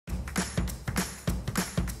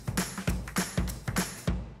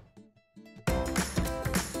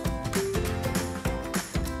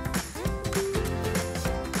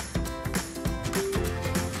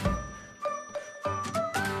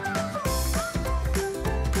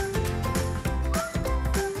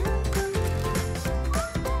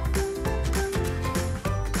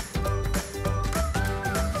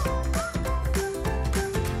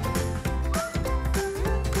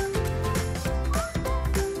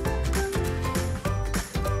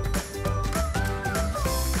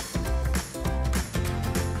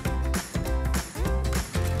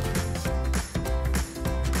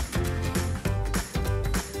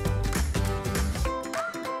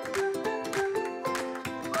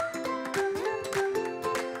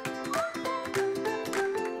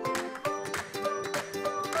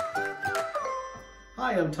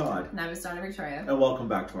Hi, I'm Todd. And I'm Donna Victoria. And welcome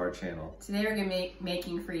back to our channel. Today we're going to be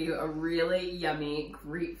making for you a really yummy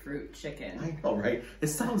grapefruit chicken. I know, right? It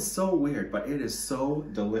sounds so weird, but it is so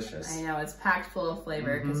delicious. I know, it's packed full of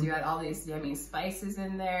flavor because you got all these yummy spices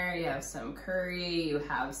in there. You have some curry, you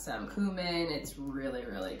have some cumin. It's really,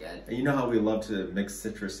 really good. And you know how we love to mix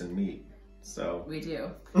citrus and meat. So we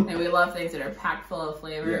do. And we love things that are packed full of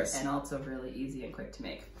flavor yes. and also really easy and quick to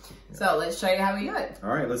make. Yeah. So let's show you how we do it. All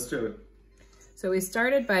right, let's do it. So we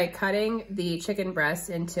started by cutting the chicken breast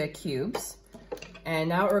into cubes. And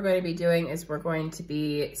now what we're going to be doing is we're going to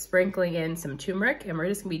be sprinkling in some turmeric and we're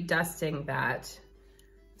just gonna be dusting that.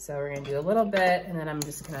 So we're gonna do a little bit and then I'm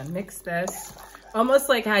just gonna mix this. Almost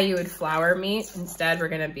like how you would flour meat. Instead, we're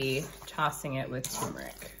gonna be tossing it with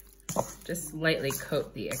turmeric. Just lightly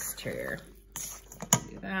coat the exterior.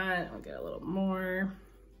 Do that, I'll get a little more.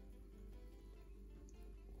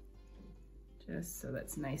 Just so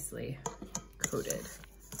that's nicely coated.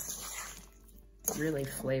 Really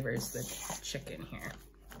flavors the chicken here.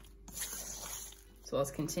 So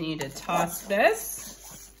let's continue to toss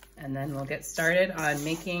this and then we'll get started on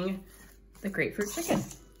making the grapefruit chicken.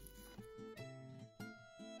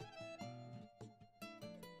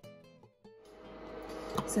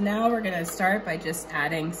 So now we're gonna start by just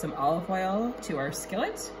adding some olive oil to our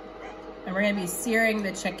skillet. And we're gonna be searing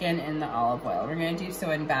the chicken in the olive oil. We're gonna do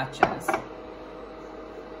so in batches.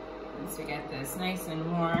 Once we get this nice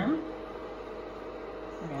and warm,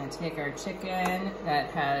 we're gonna take our chicken that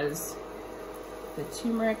has the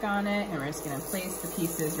turmeric on it and we're just gonna place the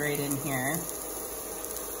pieces right in here.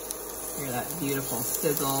 Hear that beautiful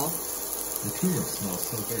sizzle. The turmeric smells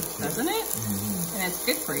so good too. Doesn't it? Mm-hmm. And it's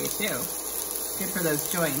good for you too. Good for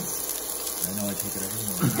those joints. I know, I take it every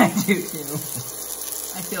morning. I do too.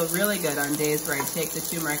 I feel really good on days where I take the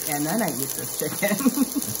turmeric and then I eat this chicken.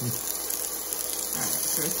 Alright,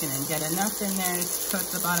 so we're just gonna get enough in there to coat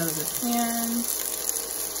the bottom of the pan.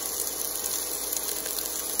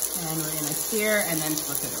 And we're gonna sear and then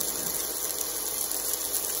flip it over.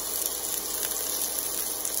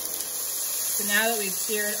 So now that we've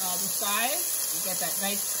seared all the sides, you get that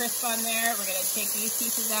nice crisp on there. We're gonna take these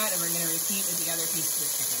pieces out and we're gonna repeat with the other pieces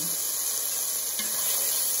of chicken.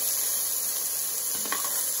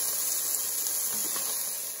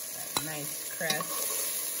 Right, nice crisp.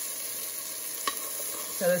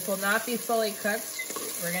 So this will not be fully cooked.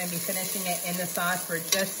 We're gonna be finishing it in the sauce. We're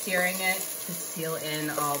just searing it to seal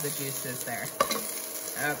in all the juices there.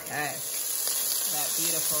 Okay, that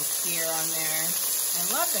beautiful sear on there. I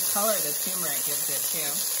love the color the turmeric gives it too.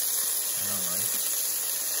 I know, right?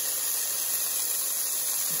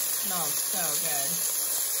 It smells so good.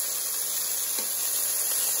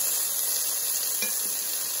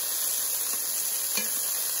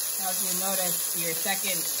 As you notice, your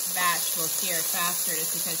second batch will sear faster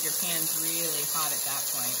just because your pan's really hot at that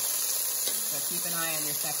point. So keep an eye on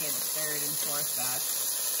your second, third, and fourth batch.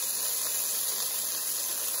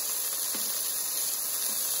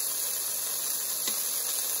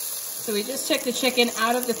 So we just took the chicken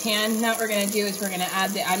out of the pan. Now what we're gonna do is we're gonna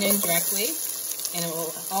add the onion directly, and it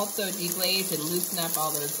will also deglaze and loosen up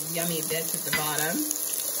all those yummy bits at the bottom.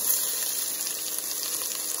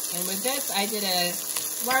 And with this, I did a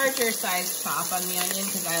larger size chop on the onion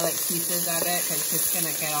because I like pieces of it because it's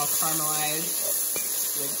gonna get all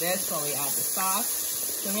caramelized with this while we add the sauce.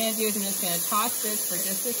 So what I'm gonna do is I'm just gonna toss this for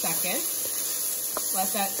just a second,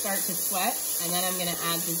 let that start to sweat, and then I'm gonna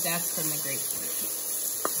add the zest from the grapefruit.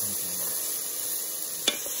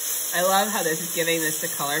 I love how this is giving this the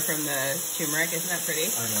color from the turmeric. Isn't that pretty?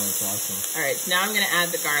 I know, it's awesome. All right, so now I'm gonna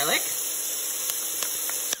add the garlic.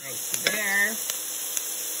 Right to there.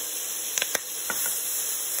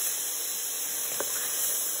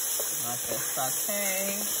 Let this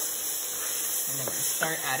saute. And then we're gonna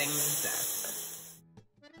start adding the zest.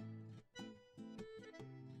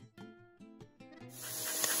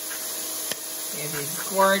 We have these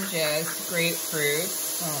gorgeous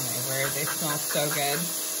grapefruits. Oh my word, they smell so good.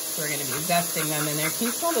 So we're going to be zesting them in there. Can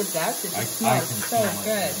you smell the zest? It just smells so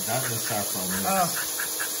good. That's the saffron. Oh.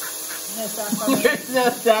 No saffron. There's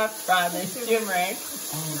no saffron. There's turmeric.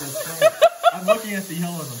 Oh, that's right. I'm looking at the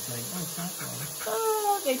yellow and I'm saying, oh, saffron.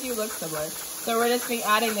 Oh, they do look similar. So we're just be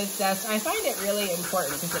adding this zest. I find it really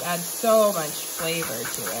important because it adds so much flavor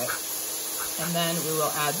to it. And then we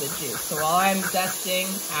will add the juice. So while I'm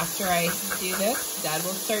zesting, after I do this, Dad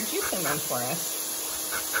will start juicing them for us.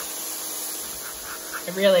 I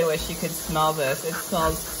really wish you could smell this. It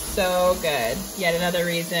smells so good. Yet another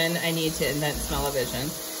reason I need to invent smell-o-vision.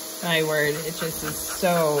 My word, it just is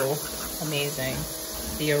so amazing.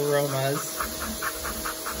 The aromas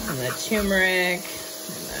and the turmeric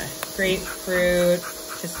and the grapefruit.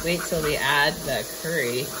 Just wait till we add the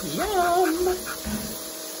curry. Yum!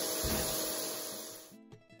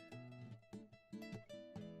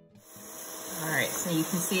 All right, so you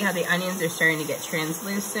can see how the onions are starting to get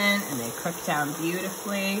translucent and they cook down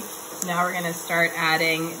beautifully. Now we're gonna start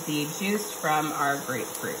adding the juice from our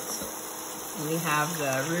grapefruit. And we have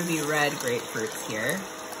the ruby red grapefruits here.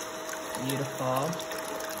 Beautiful.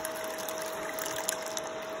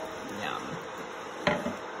 Yum.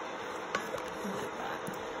 Look at that.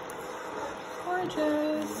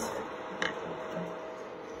 Gorgeous.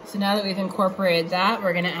 So now that we've incorporated that,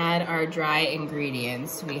 we're gonna add our dry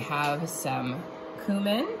ingredients. We have some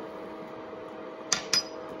cumin.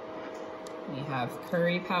 We have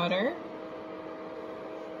curry powder.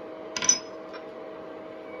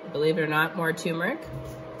 Believe it or not, more turmeric.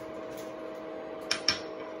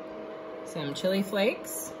 Some chili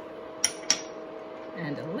flakes.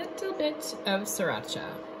 And a little bit of sriracha.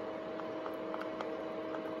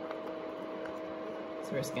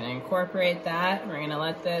 So we're just gonna incorporate that. We're gonna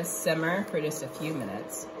let this simmer for just a few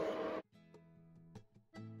minutes.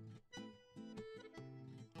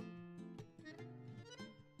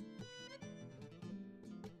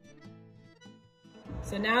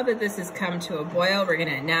 So now that this has come to a boil, we're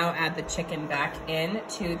gonna now add the chicken back in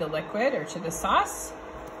to the liquid or to the sauce,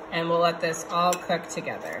 and we'll let this all cook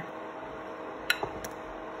together. Okay.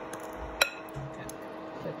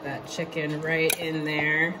 Put that chicken right in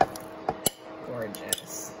there.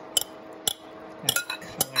 Gorgeous. That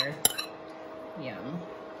color. Yum.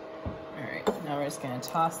 All right, now we're just gonna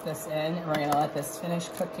toss this in, and we're gonna let this finish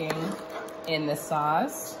cooking in the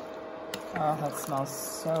sauce. Oh, that smells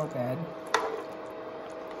so good.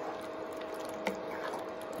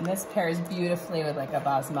 And this pairs beautifully with like a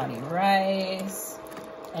basmati rice,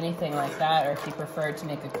 anything like that, or if you preferred to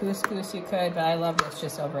make a couscous, you could, but I love this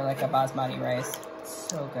just over like a basmati rice. It's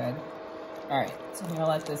so good. All right, so I'm gonna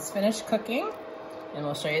let this finish cooking and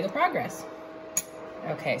we'll show you the progress.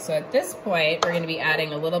 Okay, so at this point, we're gonna be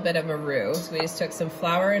adding a little bit of a roux. So we just took some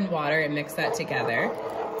flour and water and mixed that together.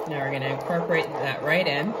 Now we're gonna incorporate that right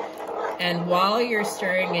in. And while you're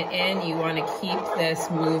stirring it in, you want to keep this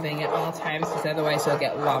moving at all times because otherwise you'll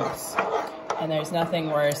get lumps. And there's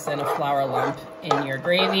nothing worse than a flour lump in your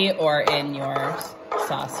gravy or in your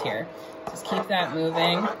sauce here. Just keep that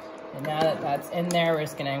moving. And now that that's in there, we're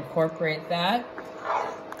just going to incorporate that.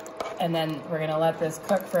 And then we're going to let this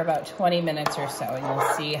cook for about 20 minutes or so, and you'll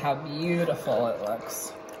see how beautiful it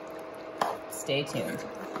looks. Stay tuned.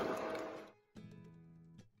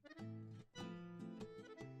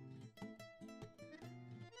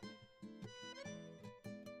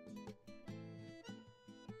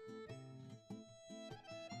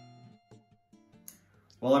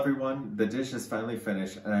 Well, everyone, the dish is finally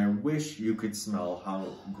finished, and I wish you could smell how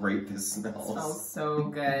great this smells. It smells so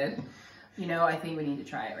good. You know, I think we need to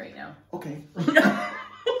try it right now. Okay.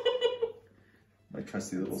 My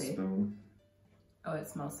trusty little spoon. Oh, it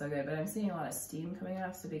smells so good, but I'm seeing a lot of steam coming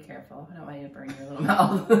off, so be careful. I don't want you to burn your little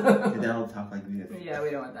mouth. And then I'll talk like this. Yeah,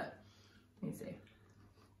 we don't want that. Let me see.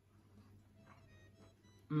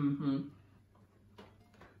 Mm-hmm.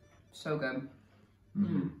 So good.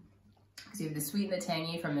 Mm-hmm. So you have the sweet and the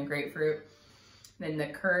tangy from the grapefruit. Then the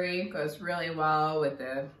curry goes really well with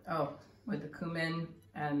the cumin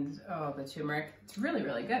and the turmeric. It's really,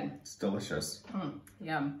 really good. It's delicious.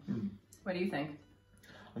 Yum. What do you think?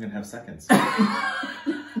 I'm gonna have seconds.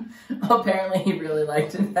 Well, apparently he really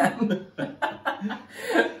liked it then.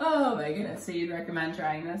 Oh my goodness. So you'd recommend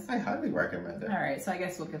trying this? I highly recommend it. All right, so I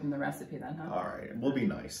guess we'll give him the recipe then, huh? All right, we'll be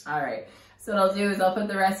nice. All right, so what I'll do is I'll put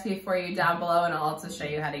the recipe for you down below, and I'll also show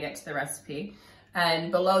you how to get to the recipe.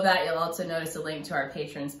 And below that, you'll also notice a link to our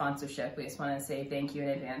Patreon sponsorship. We just want to say thank you in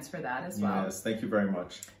advance for that as well. Yes, thank you very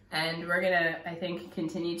much. And we're gonna, I think,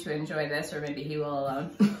 continue to enjoy this, or maybe he will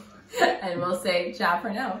alone. And we'll say ciao for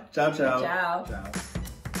now. Ciao, ciao. Ciao. Ciao.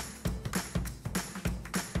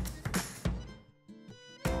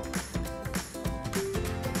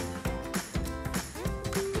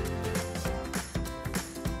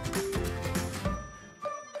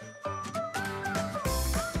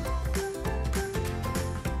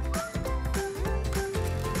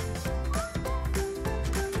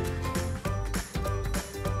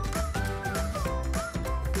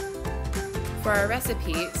 For our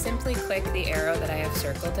recipe, simply click the arrow that I have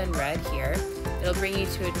circled in red here. It'll bring you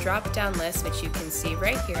to a drop-down list, which you can see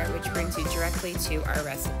right here, which brings you directly to our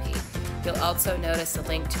recipe. You'll also notice a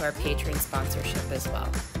link to our Patreon sponsorship as well.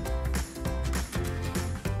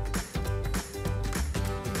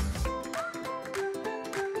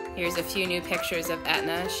 Here's a few new pictures of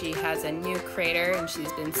Etna. She has a new crater and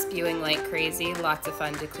she's been spewing like crazy. Lots of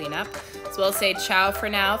fun to clean up. So we'll say ciao for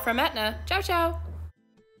now from Etna. Ciao, ciao.